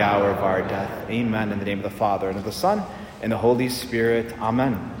Hour of our death. Amen. In the name of the Father, and of the Son, and the Holy Spirit.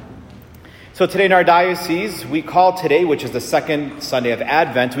 Amen. So today in our diocese, we call today, which is the second Sunday of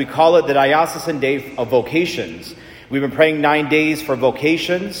Advent, we call it the Diocesan Day of Vocations. We've been praying 9 days for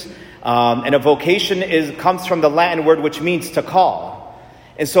vocations, and a vocation comes from the Latin word which means to call.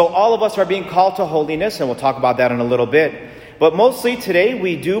 And so all of us are being called to holiness, and we'll talk about that in a little bit. But mostly today,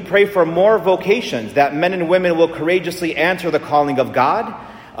 we do pray for more vocations, that men and women will courageously answer the calling of God,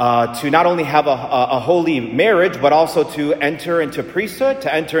 to not only have a holy marriage, but also to enter into priesthood,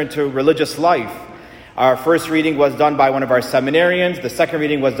 to enter into religious life. Our first reading was done by one of our seminarians. The second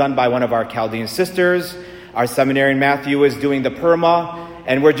reading was done by one of our Chaldean sisters. Our seminarian Matthew is doing the Perma.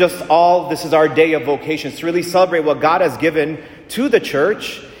 And we're just this is our day of vocations, to really celebrate what God has given to the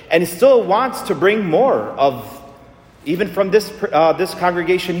church, and still wants to bring more of, even from this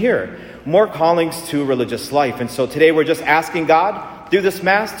congregation here, more callings to religious life. And so today we're just asking God, through this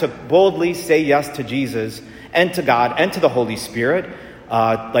Mass, to boldly say yes to Jesus and to God and to the Holy Spirit,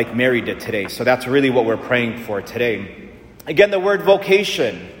 like Mary did today. So that's really what we're praying for today. Again, the word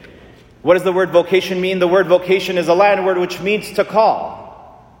vocation. What does the word vocation mean? The word vocation is a Latin word which means to call.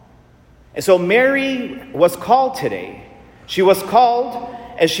 And so Mary was called today. She was called,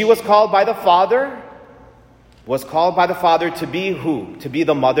 and she was called by the Father, to be who? To be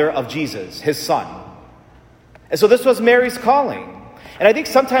the mother of Jesus, his son. And so this was Mary's calling. And I think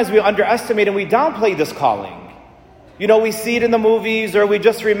sometimes we underestimate and we downplay this calling. You know, we see it in the movies, or we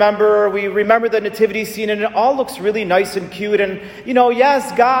remember the nativity scene, and it all looks really nice and cute. And,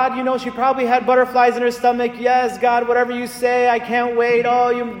 yes, God, she probably had butterflies in her stomach. Yes, God, whatever you say, I can't wait. Oh,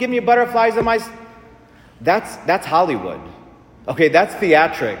 you give me butterflies in my... That's Hollywood. Okay, that's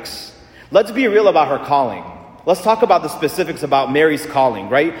theatrics. Let's be real about her calling. Let's talk about the specifics about Mary's calling,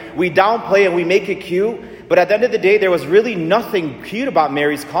 right? We downplay and we make it cute, but at the end of the day, there was really nothing cute about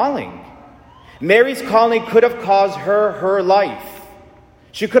Mary's calling. Mary's calling could have caused her life.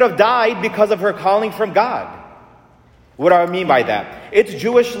 She could have died because of her calling from God. What do I mean by that? It's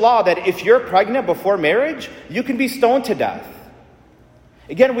Jewish law that if you're pregnant before marriage, you can be stoned to death.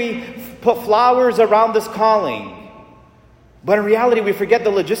 Again, we put flowers around this calling. But in reality, we forget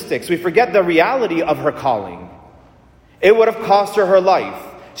the logistics. We forget the reality of her calling. It would have cost her life.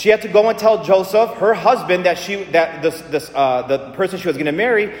 She had to go and tell Joseph, her husband, the person she was going to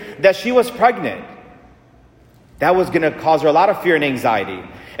marry, that she was pregnant. That was going to cause her a lot of fear and anxiety.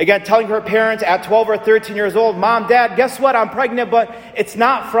 Again, telling her parents at 12 or 13 years old, Mom, Dad, guess what? I'm pregnant, but it's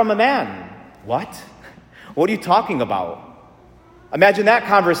not from a man. What? What are you talking about? Imagine that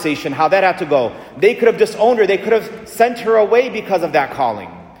conversation, how that had to go. They could have disowned her. They could have sent her away because of that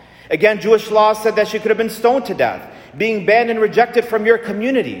calling. Again, Jewish law said that she could have been stoned to death, being banned and rejected from your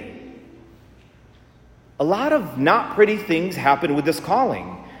community. A lot of not pretty things happened with this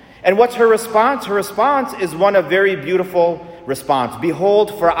calling. And what's her response? Her response is one of very beautiful response.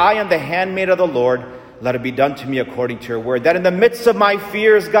 Behold, for I am the handmaid of the Lord. Let it be done to me according to your word. That in the midst of my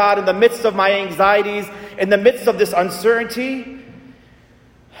fears, God, in the midst of my anxieties, in the midst of this uncertainty,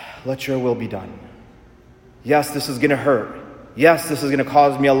 let your will be done. Yes, this is going to hurt. Yes, this is going to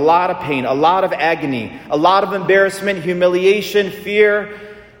cause me a lot of pain, a lot of agony, a lot of embarrassment, humiliation, fear.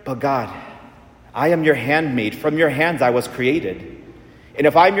 But God, I am your handmaid. From your hands I was created. And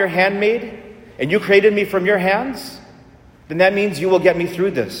if I'm your handmaid and you created me from your hands, then that means you will get me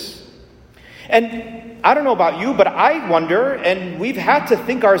through this. And I don't know about you, but I wonder, and we've had to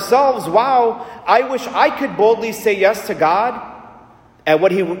think ourselves, wow, I wish I could boldly say yes to God at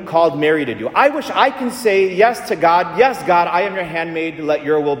what he called Mary to do. I wish I can say yes to God. Yes, God, I am your handmaid. Let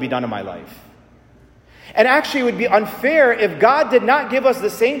your will be done in my life. And actually, it would be unfair if God did not give us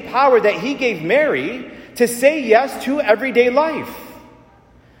the same power that he gave Mary to say yes to everyday life.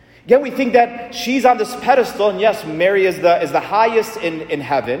 Again, we think that she's on this pedestal, and yes, Mary is the highest in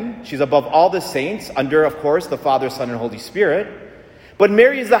heaven. She's above all the saints, under, of course, the Father, Son, and Holy Spirit. But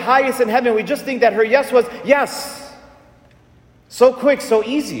Mary is the highest in heaven. We just think that her yes was yes. So quick, so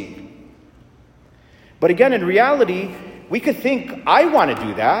easy. But again, in reality, we could think, I want to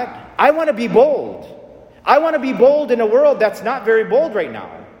do that. I want to be bold. I want to be bold in a world that's not very bold right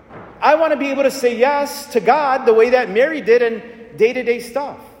now. I want to be able to say yes to God the way that Mary did in day-to-day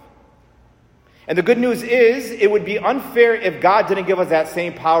stuff. And the good news is, it would be unfair if God didn't give us that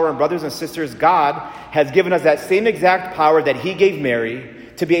same power. And brothers and sisters, God has given us that same exact power that he gave Mary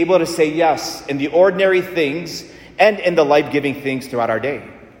to be able to say yes in the ordinary things and in the life-giving things throughout our day.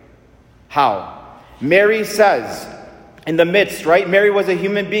 How? Mary says, in the midst, right? Mary was a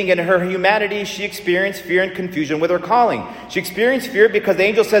human being. In her humanity, she experienced fear and confusion with her calling. She experienced fear because the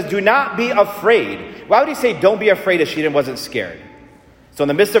angel says, do not be afraid. Why would he say, don't be afraid if she wasn't scared? So in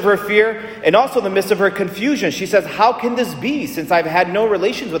the midst of her fear and also in the midst of her confusion, she says, how can this be since I've had no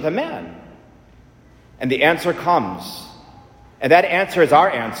relations with a man? And the answer comes. And that answer is our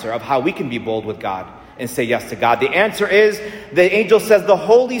answer of how we can be bold with God and say yes to God. The answer is, the angel says, the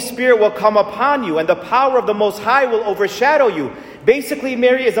Holy Spirit will come upon you and the power of the Most High will overshadow you. Basically,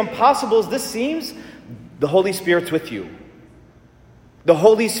 Mary, as impossible as this seems, the Holy Spirit's with you. The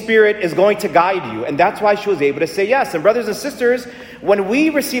Holy Spirit is going to guide you. And that's why she was able to say yes. And brothers and sisters, when we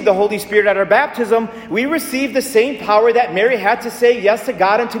receive the Holy Spirit at our baptism, we receive the same power that Mary had to say yes to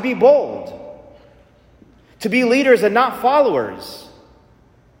God and to be bold. To be leaders and not followers.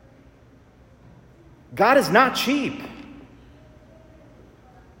 God is not cheap.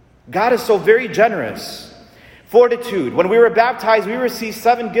 God is so very generous. Fortitude. When we were baptized, we received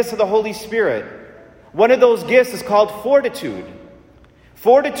 7 gifts of the Holy Spirit. One of those gifts is called fortitude.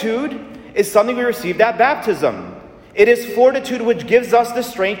 Fortitude is something we received at baptism. It is fortitude which gives us the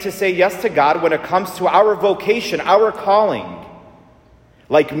strength to say yes to God when it comes to our vocation, our calling.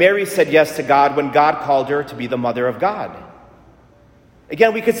 Like Mary said yes to God when God called her to be the mother of God.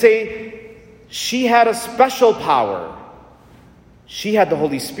 Again, we could say she had a special power. She had the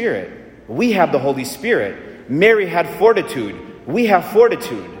Holy Spirit. We have the Holy Spirit. Mary had fortitude. We have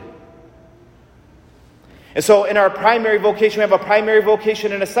fortitude. And so in our primary vocation, we have a primary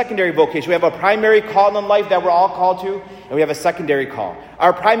vocation and a secondary vocation. We have a primary call in life that we're all called to, and we have a secondary call.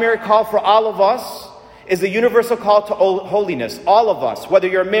 Our primary call for all of us is the universal call to holiness. All of us, whether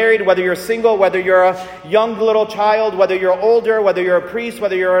you're married, whether you're single, whether you're a young little child, whether you're older, whether you're a priest,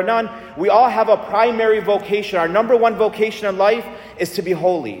 whether you're a nun, we all have a primary vocation. Our number one vocation in life is to be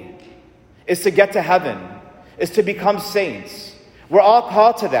holy, is to get to heaven, is to become saints. We're all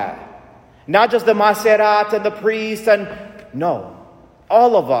called to that. Not just the maserat and the priest and... No.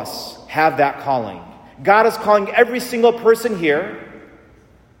 All of us have that calling. God is calling every single person here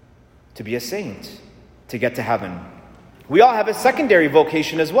to be a saint, to get to heaven. We all have a secondary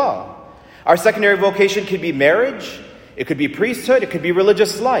vocation as well. Our secondary vocation could be marriage, it could be priesthood, it could be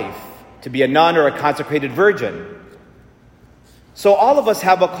religious life, to be a nun or a consecrated virgin. So all of us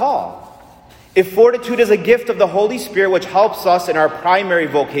have a call. If fortitude is a gift of the Holy Spirit which helps us in our primary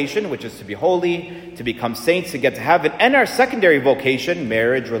vocation, which is to be holy, to become saints, to get to heaven, and our secondary vocation,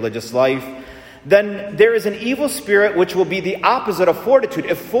 marriage, religious life, then there is an evil spirit which will be the opposite of fortitude.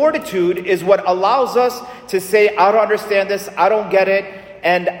 If fortitude is what allows us to say, I don't understand this, I don't get it,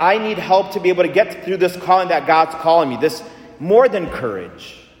 and I need help to be able to get through this calling that God's calling me, this more than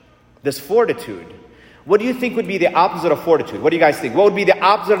courage, this fortitude. What do you think would be the opposite of fortitude? What do you guys think? What would be the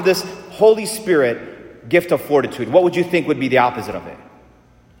opposite of this Holy Spirit gift of fortitude? What would you think would be the opposite of it?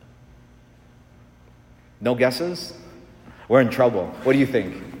 No guesses? We're in trouble. What do you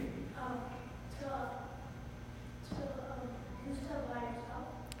think?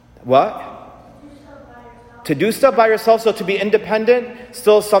 What? To do stuff by yourself, so to be independent,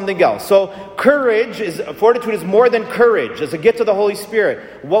 still something else. So fortitude is more than courage. It's a gift of the Holy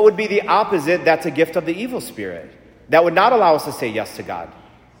Spirit. What would be the opposite? That's a gift of the evil spirit. That would not allow us to say yes to God.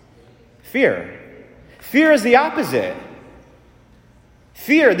 Fear. Fear is the opposite.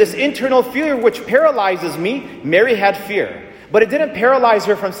 Fear, this internal fear which paralyzes me. Mary had fear, but it didn't paralyze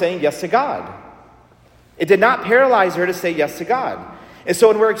her from saying yes to God. It did not paralyze her to say yes to God. And so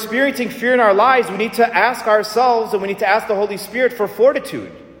when we're experiencing fear in our lives, we need to ask ourselves and we need to ask the Holy Spirit for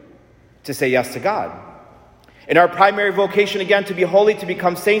fortitude to say yes to God. In our primary vocation, again, to be holy, to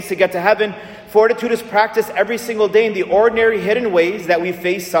become saints, to get to heaven, fortitude is practiced every single day in the ordinary hidden ways that we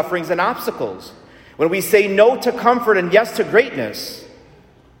face sufferings and obstacles. When we say no to comfort and yes to greatness,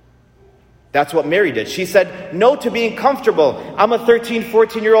 that's what Mary did. She said no to being comfortable. I'm a 13,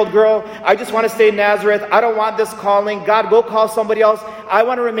 14-year-old girl. I just want to stay in Nazareth. I don't want this calling. God, go call somebody else. I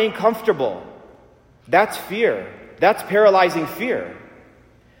want to remain comfortable. That's fear. That's paralyzing fear.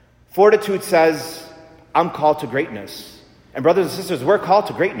 Fortitude says, I'm called to greatness. And brothers and sisters, we're called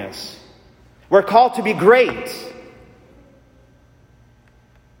to greatness. We're called to be great.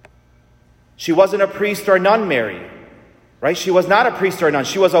 She wasn't a priest or a nun, Mary. Right? She was not a priest or a nun.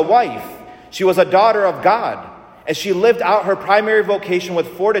 She was a wife. She was a daughter of God, and she lived out her primary vocation with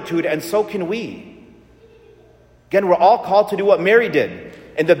fortitude, and so can we. Again, we're all called to do what Mary did,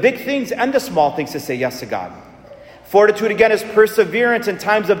 and the big things and the small things to say yes to God. Fortitude, again, is perseverance in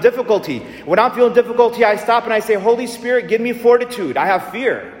times of difficulty. When I'm feeling difficulty, I stop and I say, Holy Spirit, give me fortitude. I have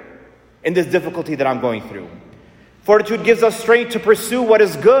fear in this difficulty that I'm going through. Fortitude gives us strength to pursue what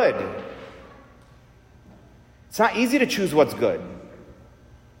is good. It's not easy to choose what's good.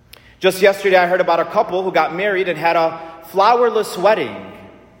 Just yesterday, I heard about a couple who got married and had a flowerless wedding.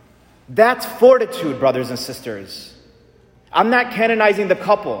 That's fortitude, brothers and sisters. I'm not canonizing the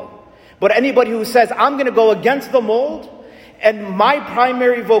couple. But anybody who says, I'm going to go against the mold, and my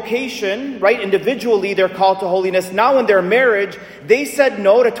primary vocation, right, individually, they're called to holiness. Now in their marriage, they said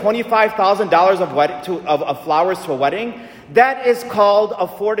no to $25,000 of flowers to a wedding. That is called a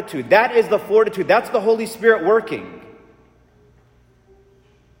fortitude. That is the fortitude. That's the Holy Spirit working.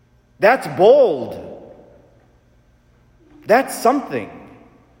 That's bold. That's something.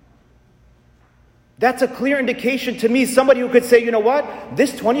 That's a clear indication to me, somebody who could say, you know what,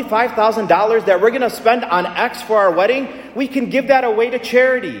 this $25,000 that we're going to spend on X for our wedding, we can give that away to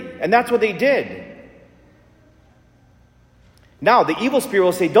charity. And that's what they did. Now, the evil spirit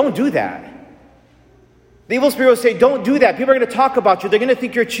will say, don't do that. The evil spirit will say, don't do that. People are going to talk about you. They're going to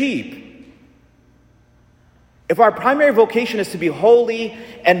think you're cheap. If our primary vocation is to be holy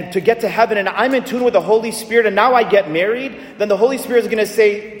and to get to heaven, and I'm in tune with the Holy Spirit, and now I get married, then the Holy Spirit is going to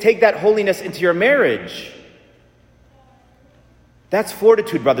say, take that holiness into your marriage. That's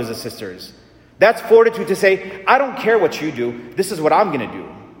fortitude, brothers and sisters. That's fortitude to say, I don't care what you do. This is what I'm going to do.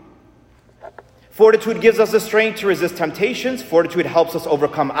 Fortitude gives us the strength to resist temptations. Fortitude helps us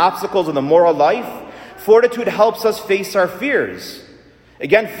overcome obstacles in the moral life. Fortitude helps us face our fears.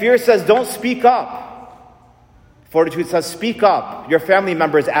 Again, fear says, don't speak up. Fortitude says, speak up. Your family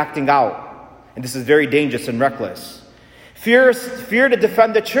member is acting out. And this is very dangerous and reckless. Fear to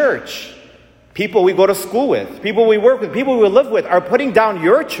defend the church. People we go to school with, people we work with, people we live with are putting down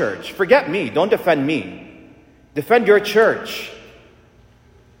your church. Forget me. Don't defend me. Defend your church.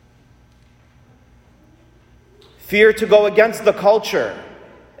 Fear to go against the culture.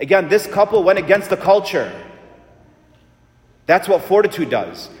 Again, this couple went against the culture. That's what fortitude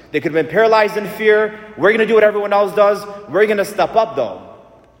does. They could have been paralyzed in fear. We're going to do what everyone else does. We're going to step up, though.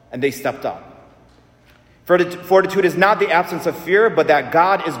 And they stepped up. Fortitude is not the absence of fear, but that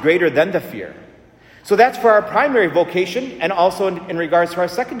God is greater than the fear. So that's for our primary vocation, and also in regards to our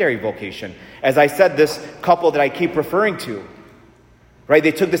secondary vocation. As I said, this couple that I keep referring to, right?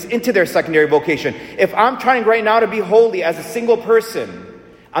 They took this into their secondary vocation. If I'm trying right now to be holy as a single person,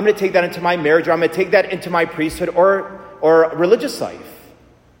 I'm going to take that into my marriage, or I'm going to take that into my priesthood or religious life.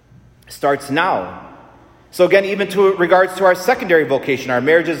 Starts now. So again, even to regards to our secondary vocation, our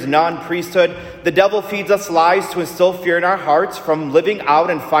marriages, non-priesthood, the devil feeds us lies to instill fear in our hearts from living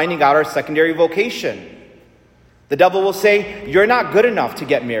out and finding out our secondary vocation. The devil will say, you're not good enough to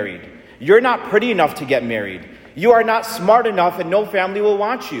get married. You're not pretty enough to get married. You are not smart enough, and no family will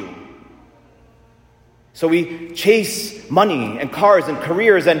want you. So we chase money and cars and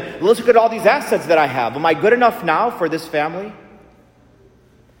careers, and let's look at all these assets that I have. Am I good enough now for this family?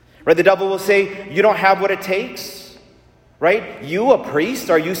 Right? The devil will say, you don't have what it takes. Right? You, a priest,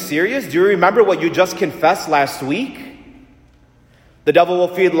 are you serious? Do you remember what you just confessed last week? The devil will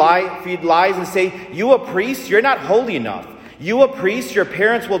feed lies and say, you, a priest, you're not holy enough. You, a priest, your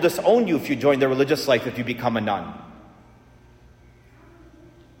parents will disown you if you join the religious life, if you become a nun.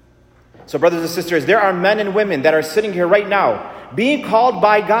 So brothers and sisters, there are men and women that are sitting here right now, being called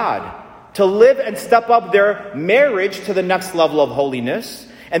by God to live and step up their marriage to the next level of holiness.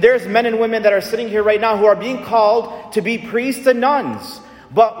 And there's men and women that are sitting here right now who are being called to be priests and nuns.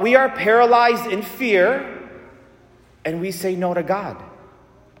 But we are paralyzed in fear, and we say no to God.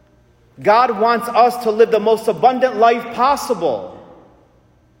 God wants us to live the most abundant life possible.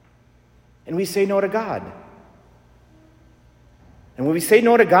 And we say no to God. And when we say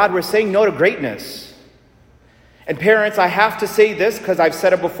no to God, we're saying no to greatness. And parents, I have to say this because I've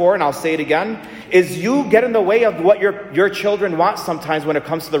said it before and I'll say it again, is you get in the way of what your children want sometimes when it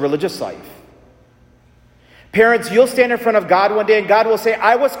comes to the religious life. Parents, you'll stand in front of God one day and God will say,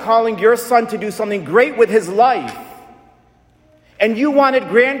 I was calling your son to do something great with his life. And you wanted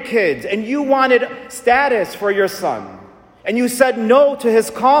grandkids and you wanted status for your son. And you said no to his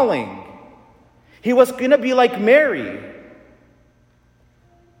calling. He was going to be like Mary.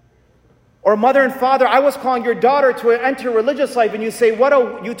 Or mother and father, I was calling your daughter to enter religious life, and you say,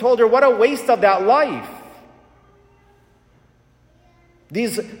 you told her, what a waste of that life.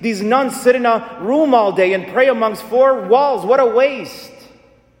 These nuns sit in a room all day and pray amongst four walls. What a waste.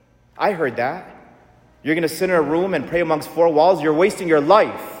 I heard that. You're going to sit in a room and pray amongst four walls? You're wasting your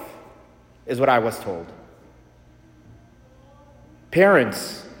life, is what I was told.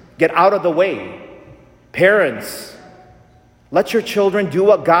 Parents, get out of the way. Parents, let your children do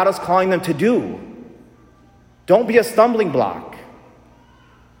what God is calling them to do. Don't be a stumbling block.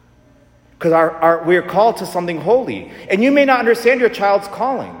 Because we're called to something holy. And you may not understand your child's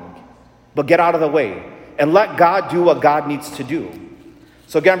calling, but get out of the way and let God do what God needs to do.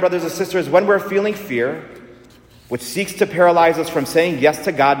 So again, brothers and sisters, when we're feeling fear, which seeks to paralyze us from saying yes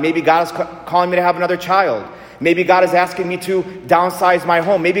to God, maybe God is calling me to have another child. Maybe God is asking me to downsize my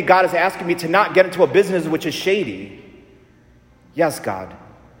home. Maybe God is asking me to not get into a business which is shady. Yes, God.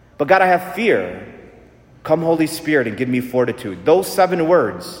 But God, I have fear. Come, Holy Spirit, and give me fortitude. Those 7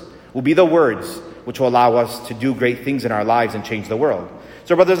 words will be the words which will allow us to do great things in our lives and change the world.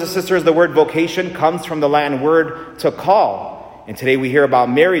 So, brothers and sisters, the word vocation comes from the Latin word to call. And today we hear about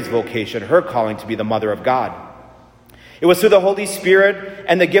Mary's vocation, her calling to be the mother of God. It was through the Holy Spirit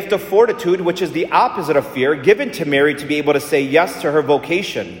and the gift of fortitude, which is the opposite of fear, given to Mary to be able to say yes to her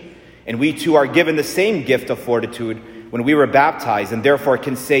vocation. And we too are given the same gift of fortitude when we were baptized, and therefore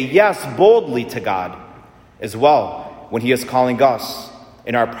can say yes boldly to God as well when He is calling us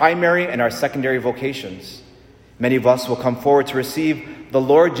in our primary and our secondary vocations. Many of us will come forward to receive the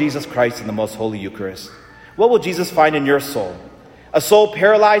Lord Jesus Christ in the most holy Eucharist. What will Jesus find in your soul? A soul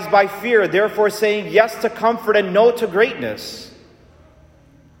paralyzed by fear, therefore saying yes to comfort and no to greatness?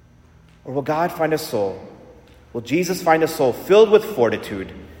 Or will God find a soul? Will Jesus find a soul filled with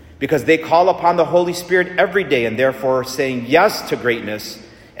fortitude because they call upon the Holy Spirit every day and therefore saying yes to greatness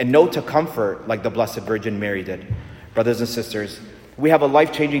and no to comfort like the Blessed Virgin Mary did? Brothers and sisters, we have a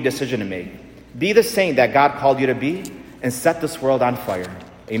life-changing decision to make. Be the saint that God called you to be and set this world on fire.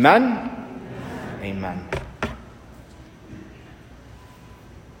 Amen? Amen.